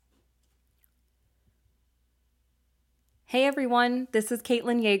Hey everyone, this is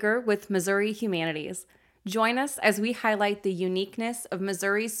Caitlin Yeager with Missouri Humanities. Join us as we highlight the uniqueness of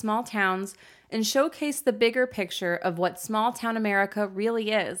Missouri's small towns and showcase the bigger picture of what small town America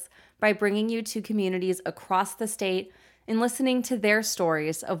really is by bringing you to communities across the state and listening to their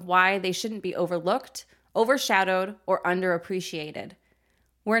stories of why they shouldn't be overlooked, overshadowed, or underappreciated.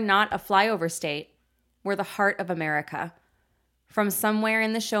 We're not a flyover state. We're the heart of America. From somewhere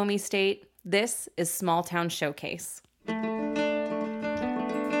in the Show Me State, this is Small Town Showcase.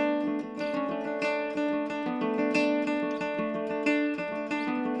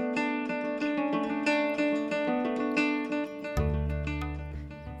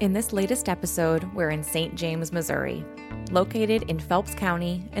 In this latest episode, we're in St. James, Missouri, located in Phelps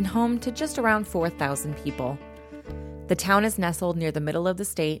County and home to just around 4,000 people. The town is nestled near the middle of the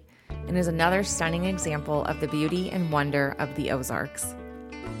state and is another stunning example of the beauty and wonder of the Ozarks.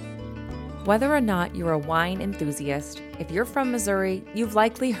 Whether or not you're a wine enthusiast, if you're from Missouri, you've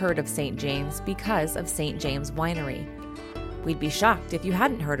likely heard of St. James because of St. James Winery. We'd be shocked if you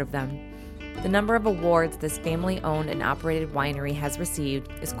hadn't heard of them. The number of awards this family-owned and operated winery has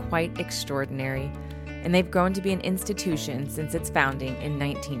received is quite extraordinary, and they've grown to be an institution since its founding in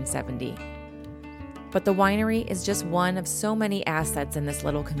 1970. But the winery is just one of so many assets in this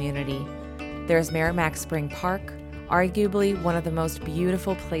little community. There's Merrimack Spring Park, arguably one of the most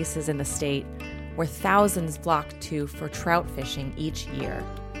beautiful places in the state, where thousands flock to for trout fishing each year.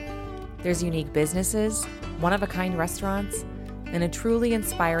 There's unique businesses, one-of-a-kind restaurants, and a truly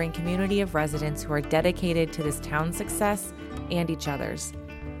inspiring community of residents who are dedicated to this town's success and each other's.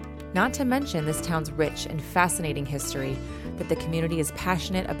 Not to mention this town's rich and fascinating history that the community is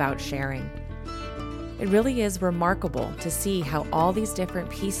passionate about sharing. It really is remarkable to see how all these different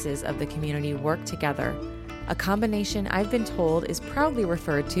pieces of the community work together, a combination I've been told is proudly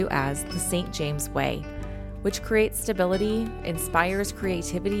referred to as the St. James Way, which creates stability, inspires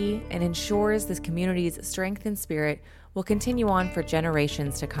creativity, and ensures this community's strength and spirit will continue on for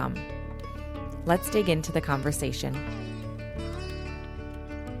generations to come. Let's dig into the conversation.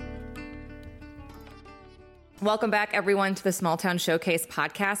 Welcome back, everyone, to the Small Town Showcase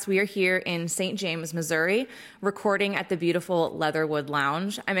podcast. We are here in St. James, Missouri, recording at the beautiful Leatherwood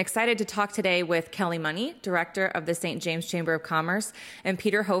Lounge. I'm excited to talk today with Kelly Money, Director of the St. James Chamber of Commerce, and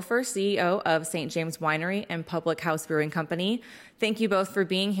Peter Hofer, CEO of St. James Winery and Public House Brewing Company. Thank you both for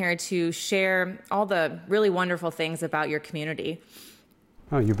being here to share all the really wonderful things about your community.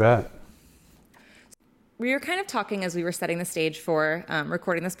 Oh, you bet. We were kind of talking as we were setting the stage for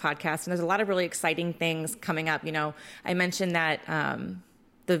recording this podcast, and there's a lot of really exciting things coming up. You know, I mentioned that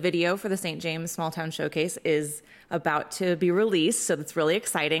the video for the St. James Small Town Showcase is about to be released, so that's really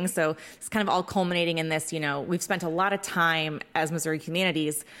exciting. So it's kind of all culminating in this, you know, we've spent a lot of time as Missouri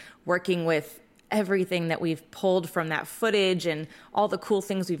Humanities working with everything that we've pulled from that footage and all the cool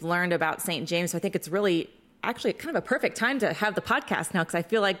things we've learned about St. James. So I think it's really actually kind of a perfect time to have the podcast now, because I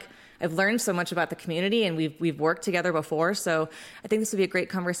feel like I've learned so much about the community and we've worked together before. So I think this will be a great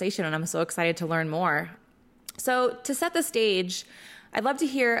conversation and I'm so excited to learn more. So to set the stage, I'd love to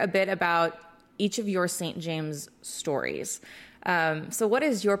hear a bit about each of your St. James stories. So what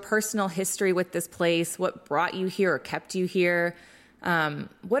is your personal history with this place? What brought you here or kept you here?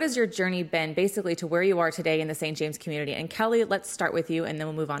 What has your journey been basically to where you are today in the St. James community? And Kelly, let's start with you and then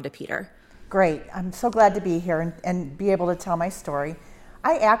we'll move on to Peter. Great. I'm so glad to be here and be able to tell my story.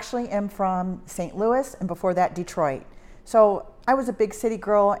 I actually am from St. Louis and before that Detroit. So I was a big city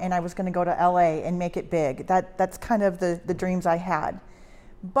girl and I was going to go to LA and make it big. That's kind of the dreams I had.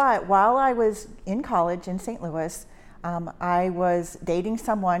 But while I was in college in St. Louis, I was dating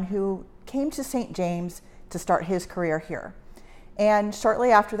someone who came to St. James to start his career here. And shortly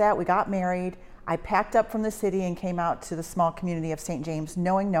after that, we got married. I packed up from the city and came out to the small community of St. James,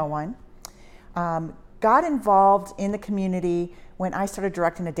 knowing no one. Got involved in the community when I started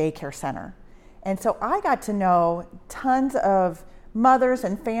directing a daycare center. And so I got to know tons of mothers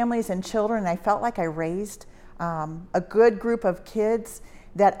and families and children, and I felt like I raised a good group of kids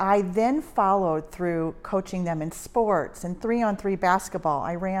that I then followed through coaching them in sports and 3-on-3 basketball.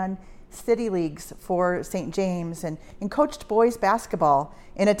 I ran city leagues for St. James and coached boys basketball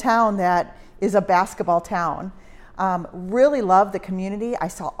in a town that is a basketball town. Really loved the community. I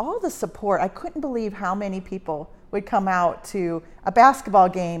saw all the support. I couldn't believe how many people would come out to a basketball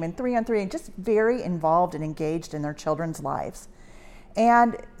game and 3-on-3 and just very involved and engaged in their children's lives.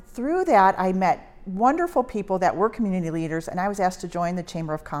 And through that, I met wonderful people that were community leaders, and I was asked to join the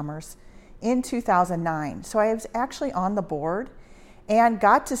Chamber of Commerce in 2009. So I was actually on the board and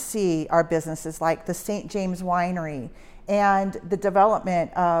got to see our businesses like the St. James Winery and the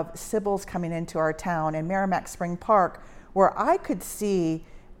development of Sybil's coming into our town and Merrimack Spring Park, where I could see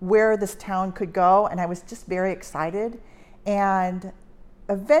where this town could go, and I was just very excited. And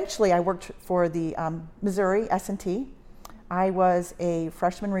eventually I worked for the Missouri S&T. I was a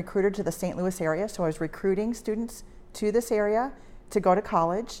freshman recruiter to the St. Louis area, so I was recruiting students to this area to go to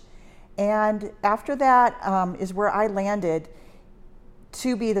college. And after that is where I landed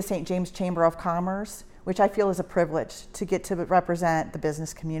to be the St. James Chamber of Commerce, which I feel is a privilege to get to represent the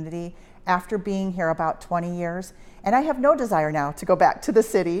business community after being here about 20 years. And I have no desire now to go back to the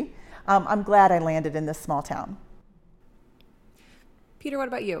city. I'm glad I landed in this small town. Peter, what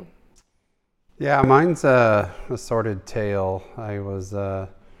about you? Yeah, mine's a sordid tale. I was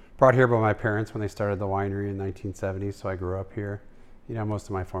brought here by my parents when they started the winery in 1970, so I grew up here. Most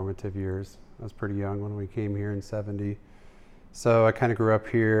of my formative years. I was pretty young when we came here in 70. So I kind of grew up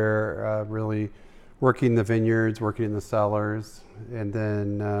here, really working the vineyards, working in the cellars, and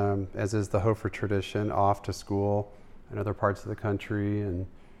then, as is the Hofer tradition, off to school in other parts of the country and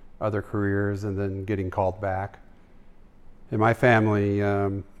other careers, and then getting called back. In my family,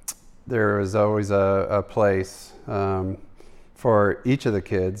 there was always a place for each of the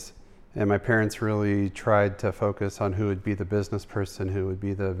kids, and my parents really tried to focus on who would be the business person, who would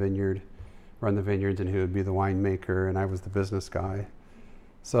be the run the vineyards, and who would be the winemaker, and I was the business guy.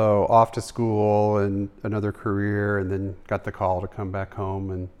 So off to school and another career, and then got the call to come back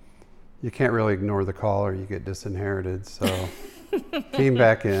home, and you can't really ignore the call or you get disinherited. So came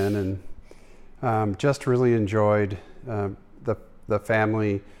back in and just really enjoyed the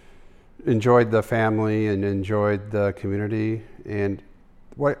family, enjoyed and enjoyed the community. And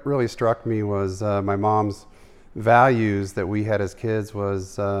what really struck me was my mom's values that we had as kids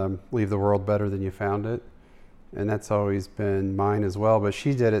was leave the world better than you found it. And that's always been mine as well, but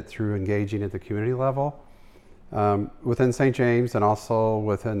she did it through engaging at the community level within St. James, and also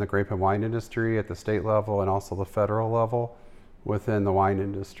within the grape and wine industry at the state level, and also the federal level within the wine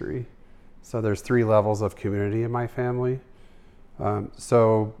industry. So there's 3 levels of community in my family.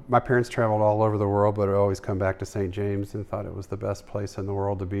 So my parents traveled all over the world, but would always come back to St. James and thought it was the best place in the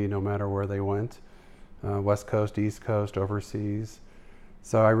world to be, no matter where they went, West Coast, East Coast, overseas.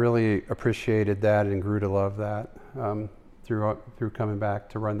 So I really appreciated that and grew to love that through coming back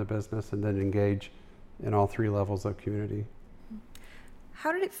to run the business and then engage in all 3 levels of community.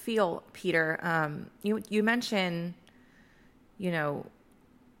 How did it feel, Peter? You mentioned,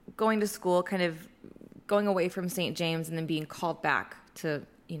 going to school, kind of going away from St. James and then being called back to,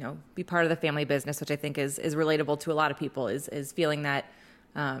 be part of the family business, which I think is relatable to a lot of people, is feeling that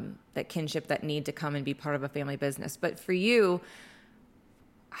that kinship, that need to come and be part of a family business. But for you,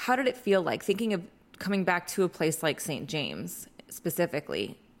 how did it feel like thinking of coming back to a place like St. James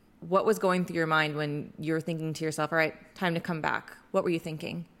specifically? What was going through your mind when you were thinking to yourself, all right, time to come back? What were you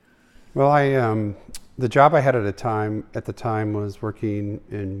thinking? Well, the job I had at the time was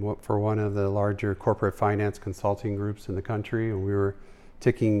working for one of the larger corporate finance consulting groups in the country, and we were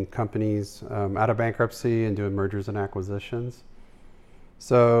taking companies out of bankruptcy and doing mergers and acquisitions.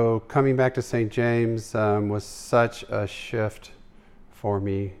 So coming back to St. James was such a shift for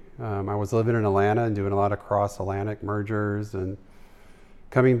me. I was living in Atlanta and doing a lot of cross-Atlantic mergers, and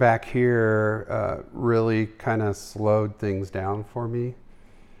coming back here really kind of slowed things down for me.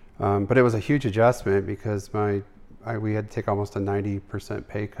 But it was a huge adjustment because we had to take almost a 90%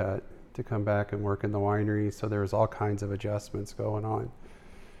 pay cut to come back and work in the winery, so there was all kinds of adjustments going on.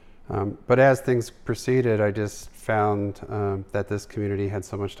 But as things proceeded, I just found that this community had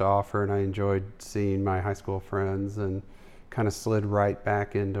so much to offer, and I enjoyed seeing my high school friends and kind of slid right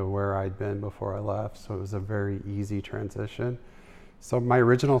back into where I'd been before I left. So it was a very easy transition. So my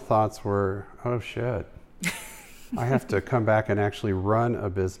original thoughts were, oh shit, I have to come back and actually run a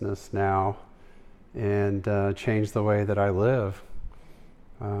business now and change the way that I live.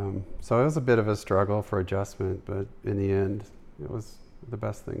 So it was a bit of a struggle for adjustment, but in the end, it was the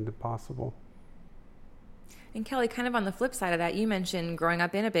best thing possible. And Kelly, kind of on the flip side of that, you mentioned growing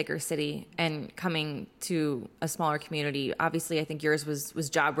up in a bigger city and coming to a smaller community. Obviously, I think yours was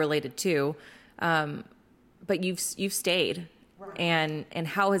job related too, but you've stayed. Right. And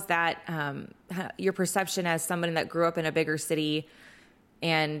how has that your perception as somebody that grew up in a bigger city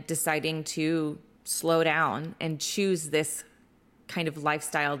and deciding to slow down and choose this kind of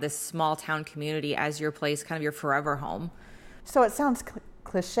lifestyle, this small town community as your place, kind of your forever home? So it sounds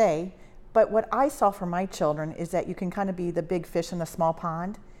cliche, but what I saw for my children is that you can kind of be the big fish in the small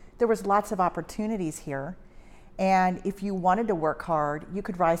pond. There was lots of opportunities here, and if you wanted to work hard, you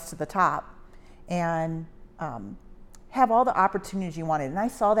could rise to the top and have all the opportunities you wanted. And I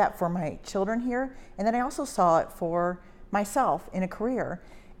saw that for my children here, and then I also saw it for myself in a career.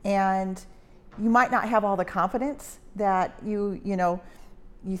 And you might not have all the confidence that you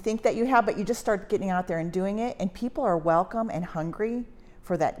think that you have, but you just start getting out there and doing it, and people are welcome and hungry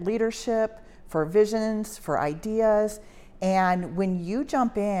for that leadership, for visions, for ideas. And when you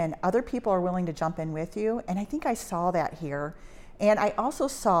jump in, other people are willing to jump in with you. And I think I saw that here. And I also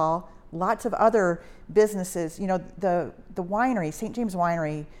saw lots of other businesses. The winery, St. James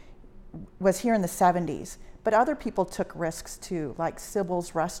Winery, was here in the 70s, but other people took risks too, like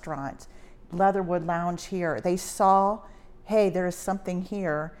Sybil's Restaurant, Leatherwood Lounge here. They saw, hey, there is something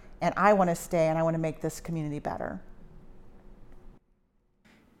here, and I want to stay, and I want to make this community better.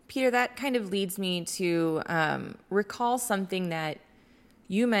 Peter, that kind of leads me to recall something that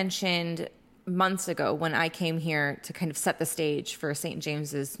you mentioned months ago when I came here to kind of set the stage for St.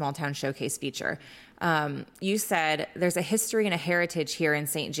 James's Small Town Showcase feature. You said there's a history and a heritage here in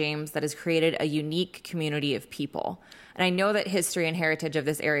St. James that has created a unique community of people. And I know that history and heritage of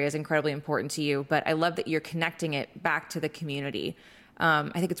this area is incredibly important to you, but I love that you're connecting it back to the community.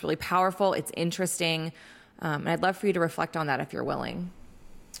 I think it's really powerful. It's interesting. And I'd love for you to reflect on that if you're willing.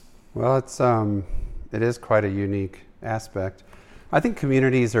 Well, it is quite a unique aspect. I think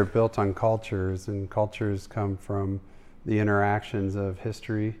communities are built on cultures, and cultures come from the interactions of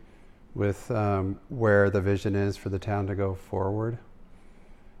history with where the vision is for the town to go forward.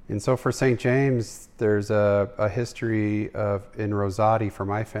 And so for St. James, there's a history in Rosati for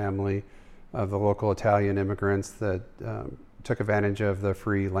my family of the local Italian immigrants that took advantage of the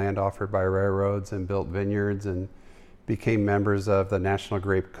free land offered by railroads and built vineyards and became members of the National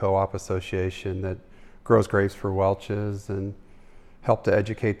Grape Co-op Association that grows grapes for Welch's and helped to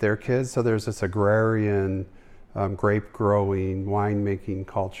educate their kids. So there's this agrarian grape growing, winemaking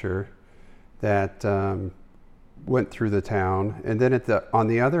culture that went through the town. And then on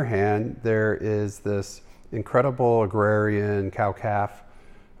the other hand, there is this incredible agrarian cow-calf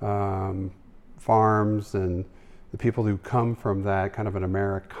farms and the people who come from that kind of an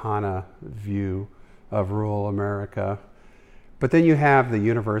Americana view of rural America. But then you have the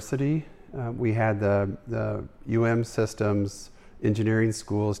university. We had the Systems engineering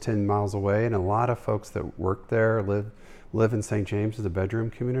school is 10 miles away, and a lot of folks that work there live in St. James as a bedroom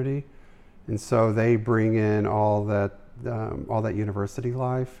community. And so they bring in all that university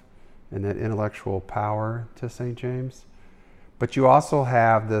life and that intellectual power to St. James. But you also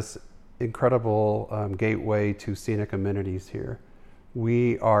have this incredible gateway to scenic amenities here.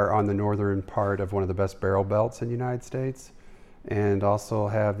 We are on the northern part of one of the best barrel belts in the United States, and also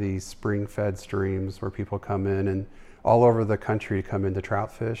have these spring-fed streams where people come in and all over the country to come in to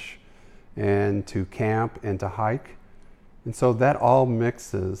trout fish and to camp and to hike. And so that all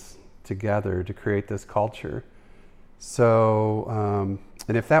mixes together to create this culture. So,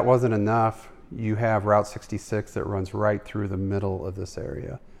 and if that wasn't enough, you have Route 66 that runs right through the middle of this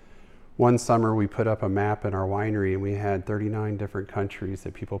area. One summer we put up a map in our winery and we had 39 different countries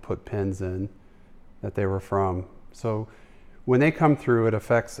that people put pins in that they were from. So when they come through, it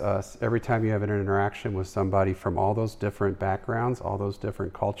affects us. Every time you have an interaction with somebody from all those different backgrounds, all those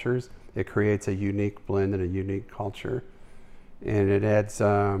different cultures, it creates a unique blend and a unique culture. And it adds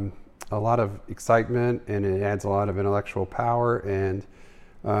a lot of excitement, and it adds a lot of intellectual power and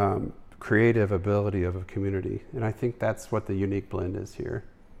creative ability of a community. And I think that's what the unique blend is here.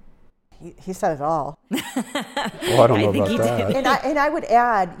 He said it all. Well, I don't know about that. And I would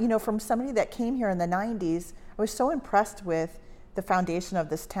add, from somebody that came here in the 90s, I was so impressed with the foundation of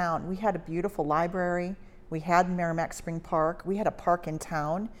this town. We had a beautiful library. We had Merrimack Spring Park. We had a park in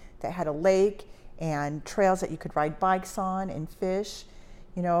town that had a lake and trails that you could ride bikes on and fish,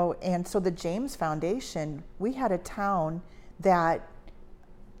 And so the James Foundation, we had a town that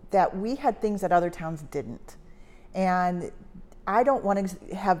we had things that other towns didn't. And I don't want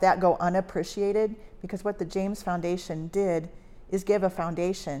to have that go unappreciated, because what the James Foundation did is give a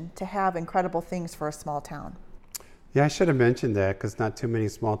foundation to have incredible things for a small town. Yeah, I should have mentioned that, because not too many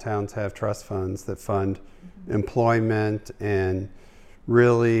small towns have trust funds that fund employment and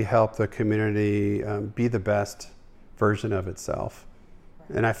really help the community be the best version of itself.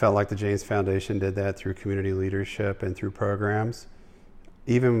 Right. And I felt like the James Foundation did that through community leadership and through programs.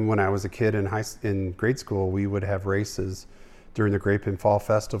 Even when I was a kid in grade school, we would have races during the Grape and Fall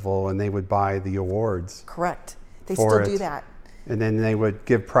Festival, and they would buy the awards. Correct. They still do that. And then they would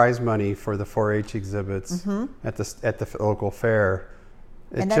give prize money for the 4-H exhibits at the local fair.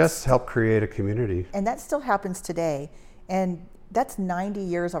 It just helped create a community. And that still happens today. And that's 90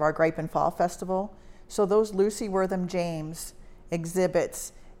 years of our Grape and Fall Festival. So those Lucy Wortham James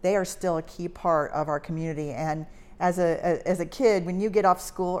exhibits, they are still a key part of our community. And as a kid, when you get off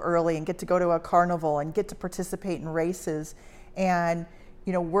school early and get to go to a carnival and get to participate in races, and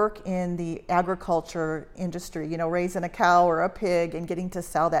work in the agriculture industry, raising a cow or a pig and getting to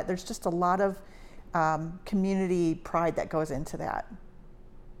sell that. There's just a lot of community pride that goes into that.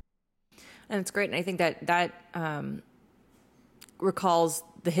 And it's great. And I think that recalls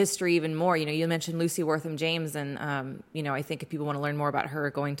the history even more. You mentioned Lucy Wortham James, and I think if people want to learn more about her,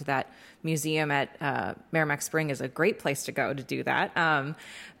 going to that museum at Merrimack Spring is a great place to go to do that.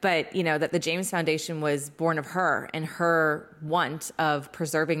 But that the James Foundation was born of her and her want of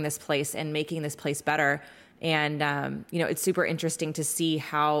preserving this place and making this place better. And it's super interesting to see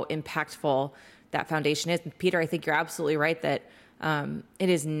how impactful that foundation is. Peter, I think you're absolutely right that it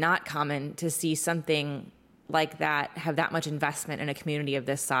is not common to see something like that have that much investment in a community of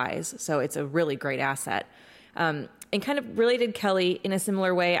this size. So it's a really great asset. And kind of related, Kelly, in a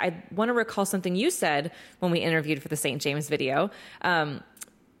similar way, I want to recall something you said when we interviewed for the St. James video.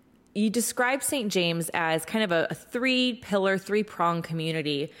 You described St. James as kind of a three-prong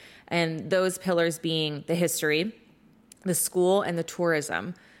community, and those pillars being the history, the school, and the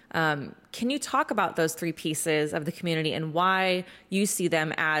tourism. Can you talk about those three pieces of the community and why you see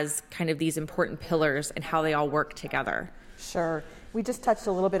them as kind of these important pillars and how they all work together? Sure. We just touched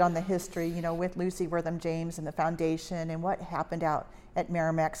a little bit on the history, with Lucy Wortham James and the foundation and what happened out at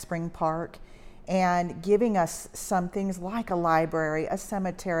Merrimack Spring Park, and giving us some things like a library, a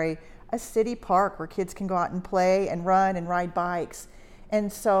cemetery, a city park where kids can go out and play and run and ride bikes.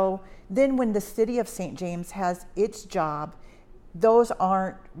 And so then when the city of St. James has its job, those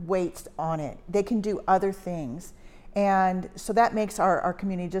aren't weights on it. They can do other things. And so that makes our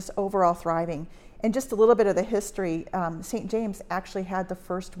community just overall thriving. And just a little bit of the history, St. James actually had the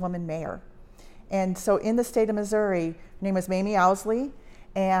first woman mayor. And so in the state of Missouri, her name was Mamie Owsley,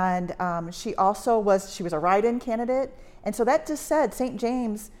 and she was a write-in candidate. And so that just said St.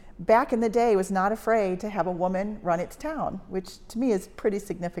 James back in the day was not afraid to have a woman run its town, which to me is pretty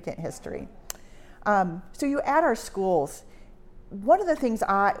significant history. So you add our schools. One of the things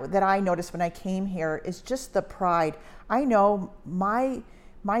that I noticed when I came here is just the pride. I know my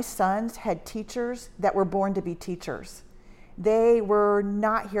sons had teachers that were born to be teachers. They were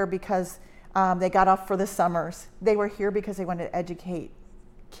not here because they got off for the summers. They were here because they wanted to educate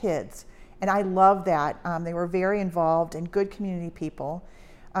kids. And I love that. They were very involved and good community people.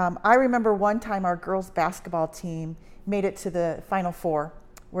 I remember one time our girls basketball team made it to the Final Four,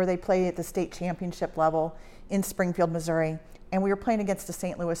 where they played at the state championship level in Springfield, Missouri. And we were playing against a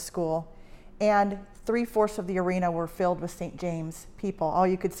St. Louis school. And 3/4 of the arena were filled with St. James people. All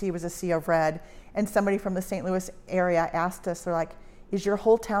you could see was a sea of red. And somebody from the St. Louis area asked us, they're like, "Is your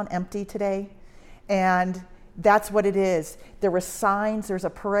whole town empty today?" And that's what it is. There were signs, there's a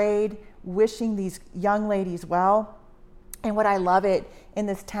parade wishing these young ladies well. And what I love it in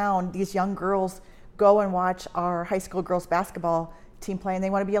this town, these young girls go and watch our high school girls basketball team play, and they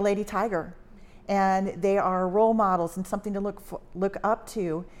want to be a Lady Tiger. And they are role models and something to look up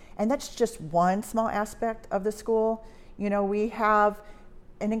to. And that's just one small aspect of the school. We have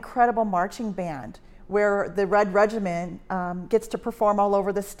an incredible marching band where the Red Regiment gets to perform all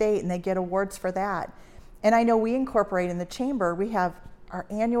over the state, and they get awards for that. And I know we incorporate in the chamber, we have our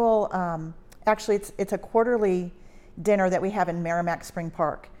annual, actually it's a quarterly dinner that we have in Merrimack Spring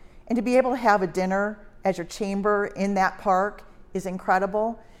Park. And to be able to have a dinner as your chamber in that park is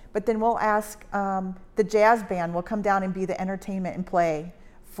incredible. But then we'll ask the jazz band will come down and be the entertainment and play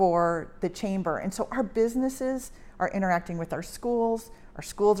for the chamber. And so our businesses are interacting with our schools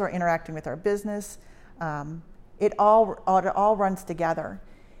are interacting with our business. It all runs together.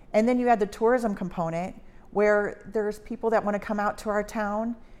 And then you add the tourism component where there's people that want to come out to our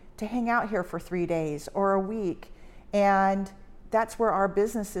town to hang out here for 3 days or a week. And that's where our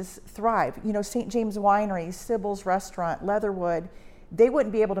businesses thrive. St. James Winery, Sybil's Restaurant, Leatherwood, they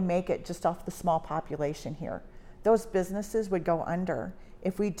wouldn't be able to make it just off the small population here. Those businesses would go under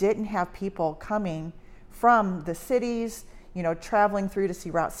if we didn't have people coming from the cities, traveling through to see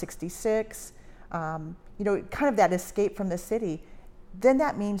Route 66, kind of that escape from the city. Then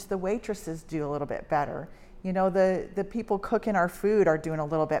that means the waitresses do a little bit better. The people cooking our food are doing a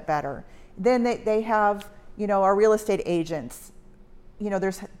little bit better. Then they have, our real estate agents.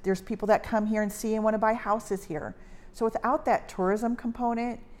 There's people that come here and see and want to buy houses here. So without that tourism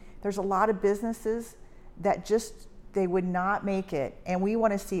component, there's a lot of businesses that they would not make it. And we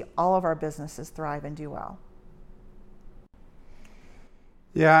want to see all of our businesses thrive and do well.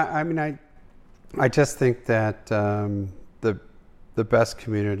 Yeah, I mean, I just think that the best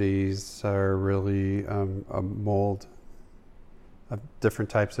communities are really a mold of different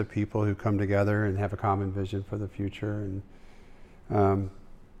types of people who come together and have a common vision for the future. And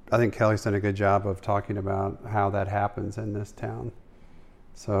I think Kelly's done a good job of talking about how that happens in this town.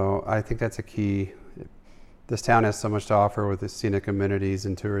 So I think that's a key. This town has so much to offer with the scenic amenities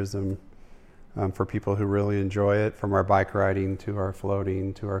and tourism for people who really enjoy it, from our bike riding to our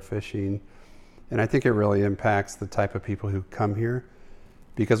floating to our fishing. And I think it really impacts the type of people who come here,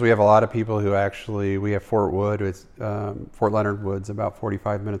 because we have a lot of people who actually, we have Fort Wood, it's, Fort Leonard Wood's about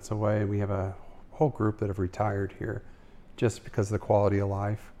 45 minutes away, and we have a whole group that have retired here just because of the quality of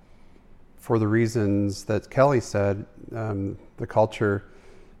life. For the reasons that Kelly said, the culture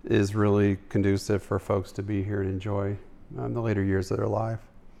is really conducive for folks to be here and enjoy the later years of their life.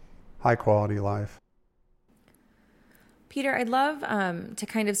 High quality life. Peter, I'd love to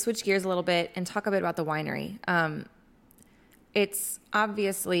kind of switch gears a little bit and talk a bit about the winery. It's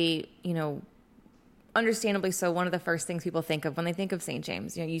obviously, understandably so, one of the first things people think of when they think of St.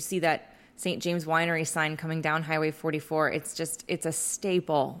 James. You see that St. James Winery sign coming down Highway 44. It's a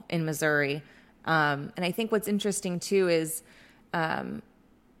staple in Missouri. And I think what's interesting too is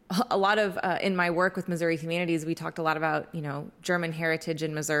a lot of, in my work with Missouri communities, we talked a lot about, German heritage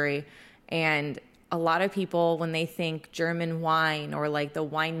in Missouri. And a lot of people, when they think German wine or like the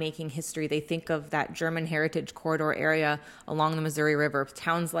winemaking history, they think of that German heritage corridor area along the Missouri River,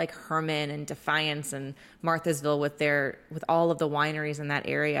 towns like Herman and Defiance and Marthasville with all of the wineries in that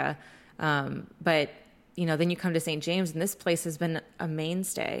area. But then you come to St. James, and this place has been a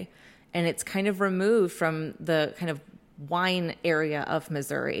mainstay, and it's kind of removed from the kind of wine area of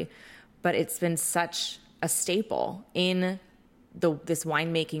Missouri, but it's been such a staple in this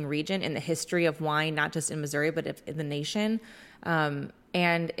winemaking region, in the history of wine, not just in Missouri, but in the nation.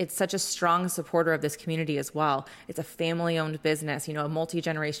 And it's such a strong supporter of this community as well. It's a family-owned business, a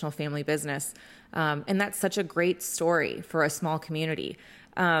multi-generational family business. And that's such a great story for a small community.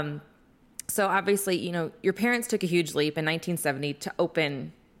 So obviously, your parents took a huge leap in 1970 to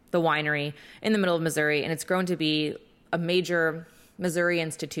open the winery in the middle of Missouri, and it's grown to be a major Missouri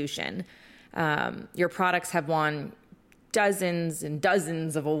institution. Your products have won dozens and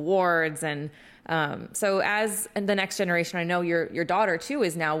dozens of awards. And so as the next generation, I know your daughter too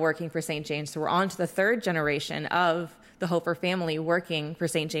is now working for St. James. So we're on to the third generation of the Hofer family working for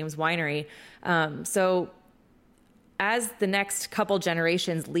St. James Winery. So as the next couple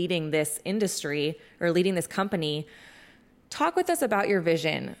generations leading this industry or leading this company, talk with us about your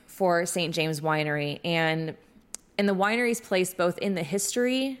vision for St. James Winery and the winery's place both in the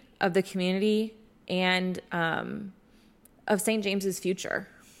history of the community and of St. James's future.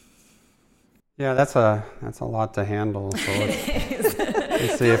 Yeah, that's a lot to handle. So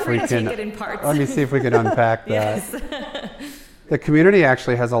let's see if we can. Take it in parts. Let me see if we can unpack that. Yes. The community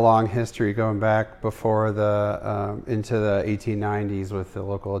actually has a long history going back before into the 1890s with the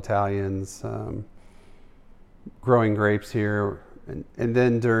local Italians growing grapes here, and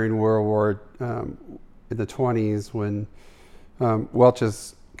then during World War in the 20s when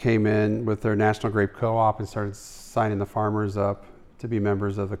Welch's came in with their National Grape Co-op and started signing the farmers up to be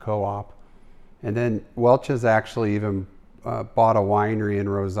members of the co-op. And then Welch's actually even bought a winery in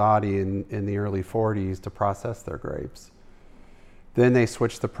Rosati in the early 40s to process their grapes. Then they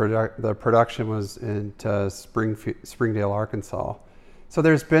switched the production was into Springdale, Arkansas. So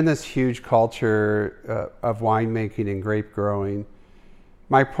there's been this huge culture of winemaking and grape growing.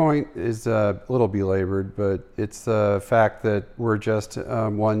 My point is a little belabored, but it's the fact that we're just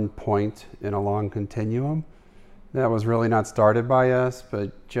one point in a long continuum that was really not started by us,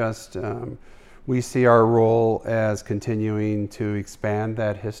 but just we see our role as continuing to expand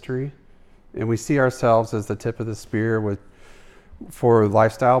that history. And we see ourselves as the tip of the spear for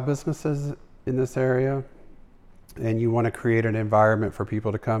lifestyle businesses in this area. And you want to create an environment for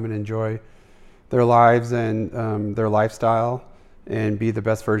people to come and enjoy their lives and their lifestyle and be the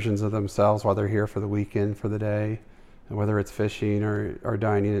best versions of themselves while they're here for the weekend, for the day, and whether it's fishing or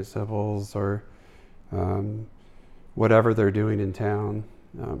dining at Sybil's or whatever they're doing in town.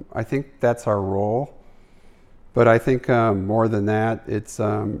 I think that's our role. But I think more than that, it's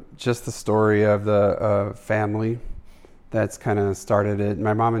just the story of the family that's kind of started it.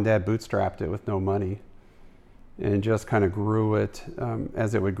 My mom and dad bootstrapped it with no money and just kind of grew it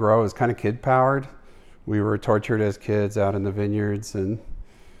as it would grow. It was kind of kid-powered. We were tortured as kids out in the vineyards, and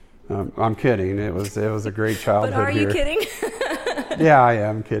I'm kidding. It was a great childhood here. But are you kidding? Yeah, I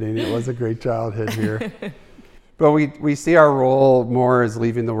am kidding. It was a great childhood here. But we see our role more as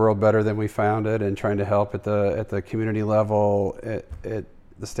leaving the world better than we found it, and trying to help at the community level, at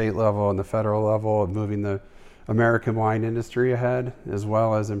the state level, and the federal level, of moving the American wine industry ahead, as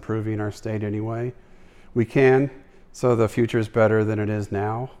well as improving our state anyway we can, so the future is better than it is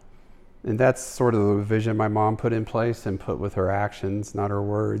now. And that's sort of the vision my mom put in place and put with her actions, not her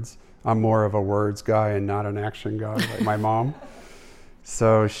words. I'm more of a words guy and not an action guy like my mom.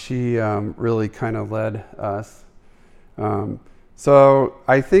 So she really kind of led us. So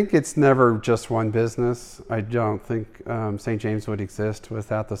I think it's never just one business. I don't think St. James would exist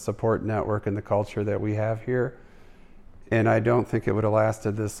without the support network and the culture that we have here. And I don't think it would have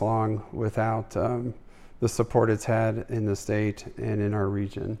lasted this long without the support it's had in the state and in our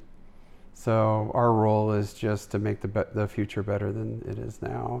region. So our role is just to make the future better than it is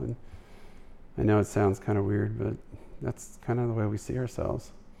now. And I know it sounds kind of weird, but that's kind of the way we see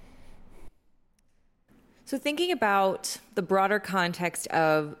ourselves. So thinking about the broader context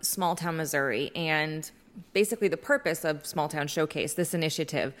of small town Missouri and basically the purpose of Small Town Showcase, this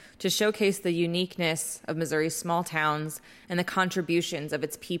initiative to showcase the uniqueness of Missouri's small towns and the contributions of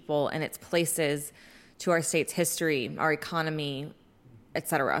its people and its places to our state's history, our economy, et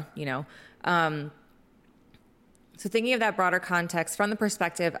cetera, So thinking of that broader context from the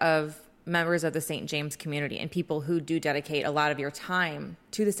perspective of members of the St. James community and people who do dedicate a lot of your time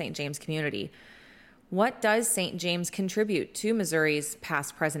to the St. James community, what does St. James contribute to Missouri's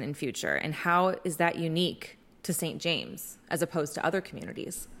past, present, and future? And how is that unique to St. James as opposed to other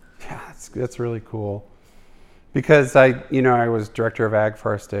communities? Yeah, that's really cool. Because I was director of ag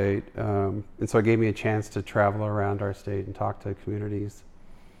for our state. And so it gave me a chance to travel around our state and talk to communities.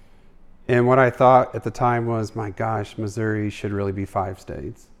 And what I thought at the time was, my gosh, Missouri should really be 5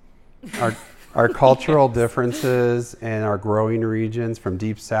 states. Our cultural differences and our growing regions, from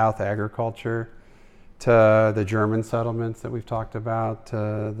deep south agriculture to the German settlements that we've talked about, to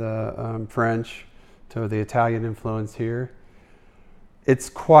the French, to the Italian influence here. It's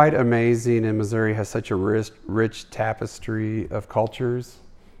quite amazing, and Missouri has such a rich tapestry of cultures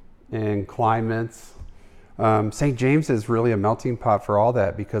and climates. St. James is really a melting pot for all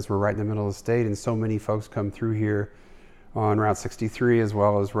that because we're right in the middle of the state, and so many folks come through here on Route 63 as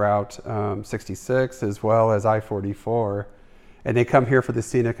well as Route 66 as well as I-44. And they come here for the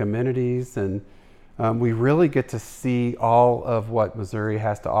scenic amenities, and we really get to see all of what Missouri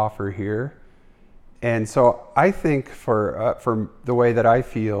has to offer here. And so I think for the way that I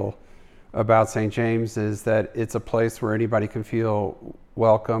feel about St. James is that it's a place where anybody can feel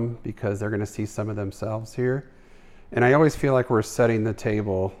welcome because they're going to see some of themselves here. And I always feel like we're setting the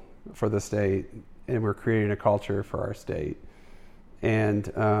table for the state and we're creating a culture for our state.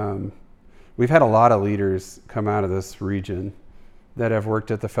 And we've had a lot of leaders come out of this region that have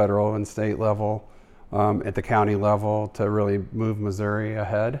worked at the federal and state level, at the county level, to really move Missouri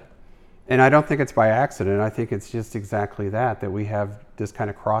ahead. And I don't think it's by accident. I think it's just exactly that we have this kind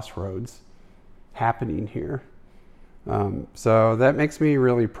of crossroads happening here. So that makes me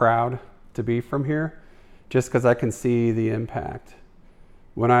really proud to be from here, just because I can see the impact.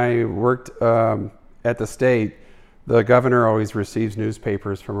 When I worked at the state, the governor always receives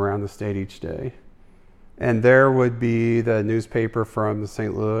newspapers from around the state each day. And there would be the newspaper from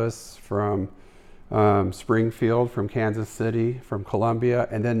St. Louis, from Springfield, from Kansas City, from Columbia,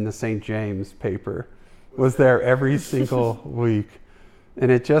 and then the St. James paper was there every single week. And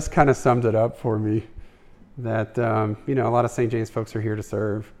it just kind of summed it up for me that, a lot of St. James folks are here to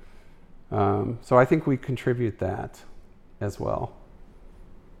serve. So I think we contribute that as well.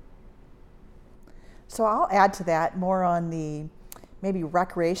 So I'll add to that more on the maybe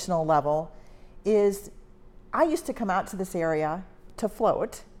recreational level is I used to come out to this area to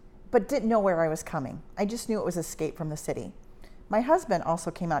float, but didn't know where I was coming. I just knew it was escape from the city. My husband also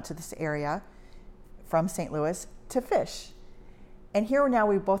came out to this area from St. Louis to fish. And here now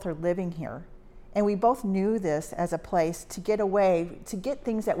we both are living here. And we both knew this as a place to get away, to get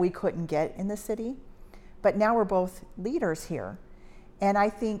things that we couldn't get in the city. But now we're both leaders here. And I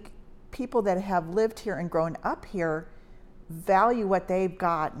think people that have lived here and grown up here value what they've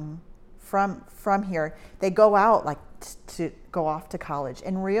gotten from here. They go out like to go off to college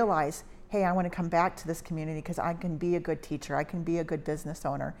and realize, hey, I want to come back to this community because I can be a good teacher, I can be a good business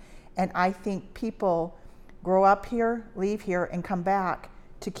owner. And I think people grow up here, leave here, and come back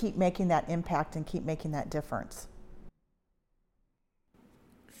to keep making that impact and keep making that difference.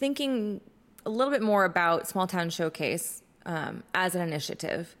 Thinking a little bit more about Small Town Showcase as an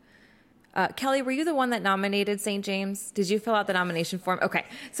initiative, Kelly, were you the one that nominated St. James? Did you fill out the nomination form? Okay.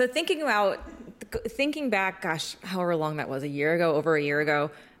 So thinking back, gosh, however long that was, over a year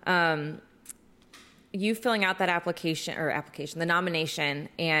ago, you filling out that the nomination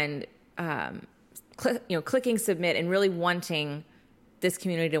and, clicking submit and really wanting this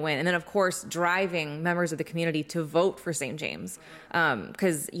community to win. And then of course, driving members of the community to vote for St. James.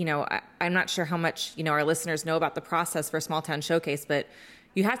 Cause I'm not sure how much, our listeners know about the process for Small Town Showcase, but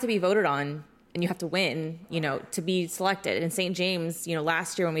you have to be voted on and you have to win, to be selected. In St. James,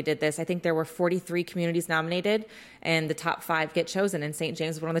 last year when we did this, I think there were 43 communities nominated, and the top 5 get chosen, and St.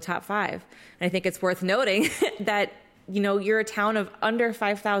 James was one of the top 5. And I think it's worth noting that, you're a town of under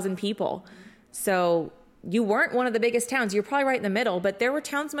 5,000 people. So you weren't one of the biggest towns. You're probably right in the middle, but there were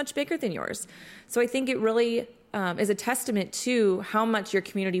towns much bigger than yours. So I think it really is a testament to how much your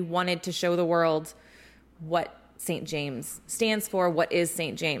community wanted to show the world what St. James stands for, what is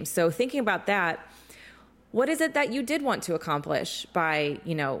St. James. So thinking about that, what is it that you did want to accomplish by,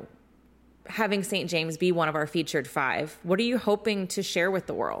 having St. James be one of our featured 5? What are you hoping to share with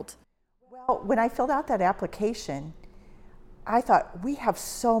the world? Well, when I filled out that application, I thought, we have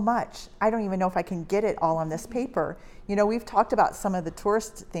so much. I don't even know if I can get it all on this paper. We've talked about some of the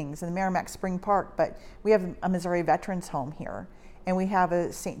tourist things in the Merrimack Spring Park, but we have a Missouri Veterans Home here. And we have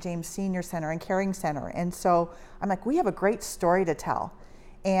a St. James Senior Center and Caring Center. And so I'm like, we have a great story to tell.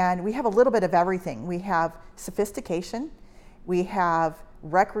 And we have a little bit of everything. We have sophistication, we have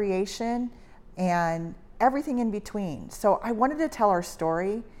recreation, and everything in between. So I wanted to tell our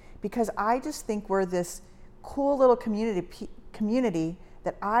story because I just think we're this cool little community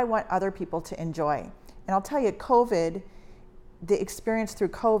that I want other people to enjoy. And I'll tell you, the experience through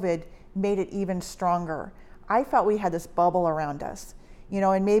COVID made it even stronger. I felt we had this bubble around us,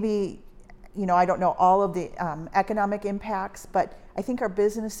 and maybe, I don't know all of the economic impacts, but I think our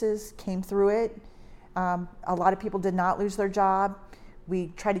businesses came through it. A lot of people did not lose their job. We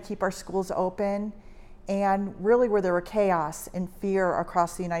tried to keep our schools open. And really where there were chaos and fear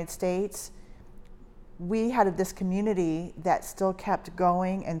across the United States, we had this community that still kept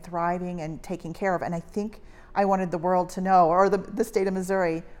going and thriving and taking care of. And I think I wanted the world to know, or the state of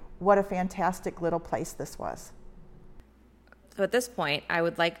Missouri, what a fantastic little place this was. So at this point, I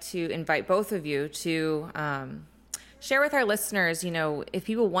would like to invite both of you to share with our listeners, if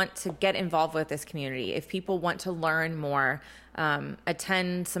people want to get involved with this community, if people want to learn more,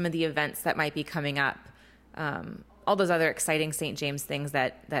 attend some of the events that might be coming up, all those other exciting St. James things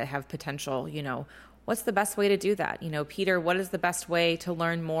that have potential, what's the best way to do that? Peter, what is the best way to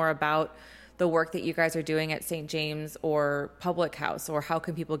learn more about the work that you guys are doing at St. James or Public House, or how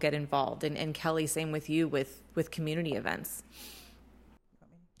can people get involved? And Kelly, same with you with community events.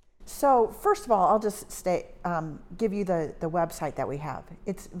 So first of all, I'll just give you the website that we have.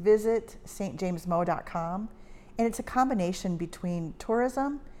 It's visitstjamesmo.com, and it's a combination between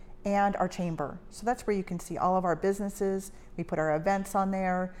tourism and our chamber. So that's where you can see all of our businesses. We put our events on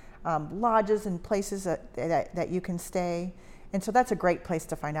there, lodges and places that you can stay. And so that's a great place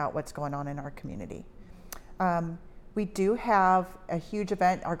to find out what's going on in our community. We do have a huge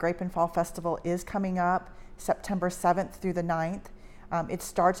event. Our Grape and Fall Festival is coming up September 7th through the 9th. It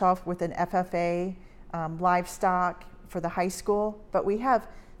starts off with an FFA livestock for the high school, but we have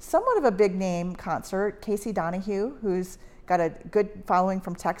somewhat of a big name concert. Casey Donahue, who's got a good following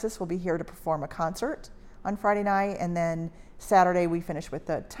from Texas, will be here to perform a concert on Friday night. And then Saturday we finish with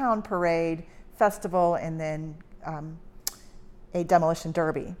the town parade, festival, and then a demolition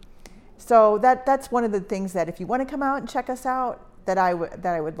derby. So that's one of the things that if you want to come out and check us out, that I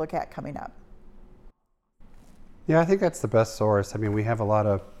would look at coming up. Yeah, I think that's the best source. We have a lot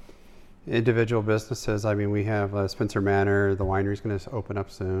of individual businesses. We have Spencer Manor, the winery's going to open up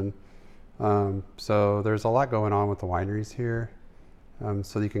soon. So there's a lot going on with the wineries here.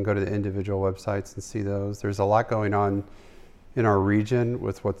 So you can go to the individual websites and see those. There's a lot going on in our region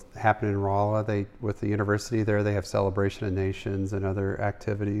with what's happening in Rolla. With the university there, they have Celebration of Nations and other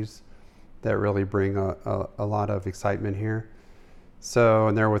activities that really bring a lot of excitement here. So,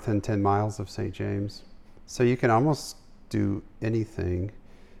 and they're within 10 miles of St. James. So you can almost do anything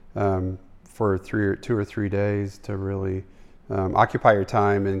for 2 or 3 days to really occupy your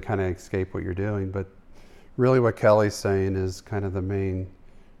time and kind of escape what you're doing. But really what Kelly's saying is kind of the main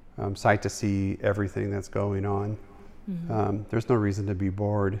site to see everything that's going on. Mm-hmm. There's no reason to be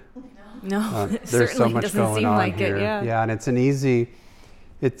bored. No, there's so much going on like here. It, yeah, and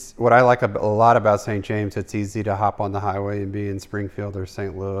it's what I like a lot about St. James. It's easy to hop on the highway and be in Springfield or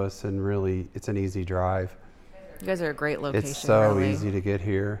St. Louis, and really it's an easy drive. You guys are a great location. It's so really easy to get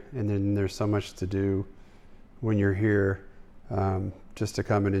here, and then there's so much to do when you're here, just to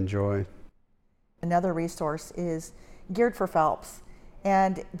come and enjoy. Another resource is Geared for Phelps,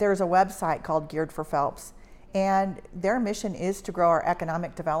 and there's a website called Geared for Phelps, and their mission is to grow our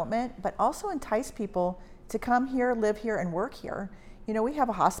economic development, but also entice people to come here, live here, and work here. We have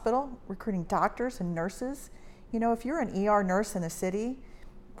a hospital recruiting doctors and nurses. If you're an ER nurse in the city,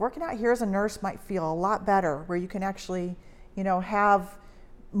 working out here as a nurse might feel a lot better, where you can actually, have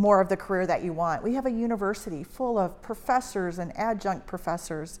more of the career that you want. We have a university full of professors and adjunct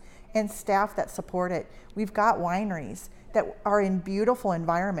professors and staff that support it. We've got wineries that are in beautiful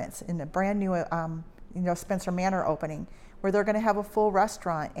environments, in a brand new Spencer Manor opening, where they're going to have a full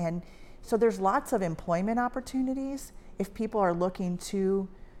restaurant. And so there's lots of employment opportunities if people are looking to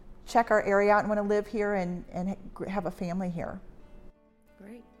check our area out and want to live here and have a family here.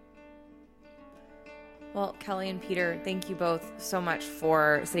 Great. Well, Kelly and Peter, thank you both so much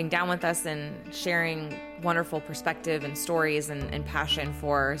for sitting down with us and sharing wonderful perspective and stories and passion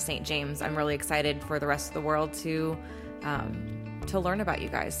for St. James. I'm really excited for the rest of the world to learn about you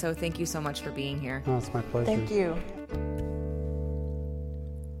guys. So thank you so much for being here. Oh, it's my pleasure. Thank you.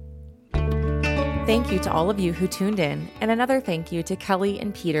 Thank you to all of you who tuned in, and another thank you to Kelly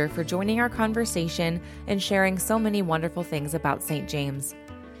and Peter for joining our conversation and sharing so many wonderful things about St. James.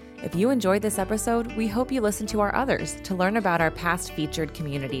 If you enjoyed this episode, we hope you listen to our others to learn about our past featured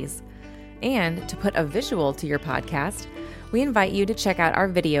communities. And to put a visual to your podcast, we invite you to check out our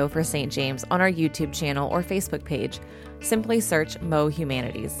video for St. James on our YouTube channel or Facebook page. Simply search Mo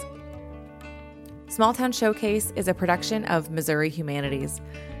Humanities. Small Town Showcase is a production of Missouri Humanities.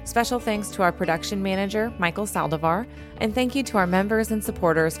 Special thanks to our production manager, Michael Saldivar, and thank you to our members and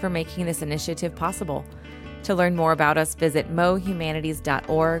supporters for making this initiative possible. To learn more about us, visit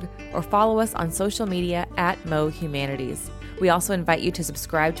mohumanities.org or follow us on social media at mohumanities. We also invite you to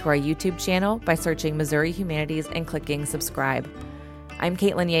subscribe to our YouTube channel by searching Missouri Humanities and clicking subscribe. I'm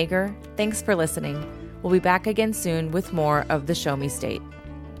Caitlin Yeager. Thanks for listening. We'll be back again soon with more of the Show Me State.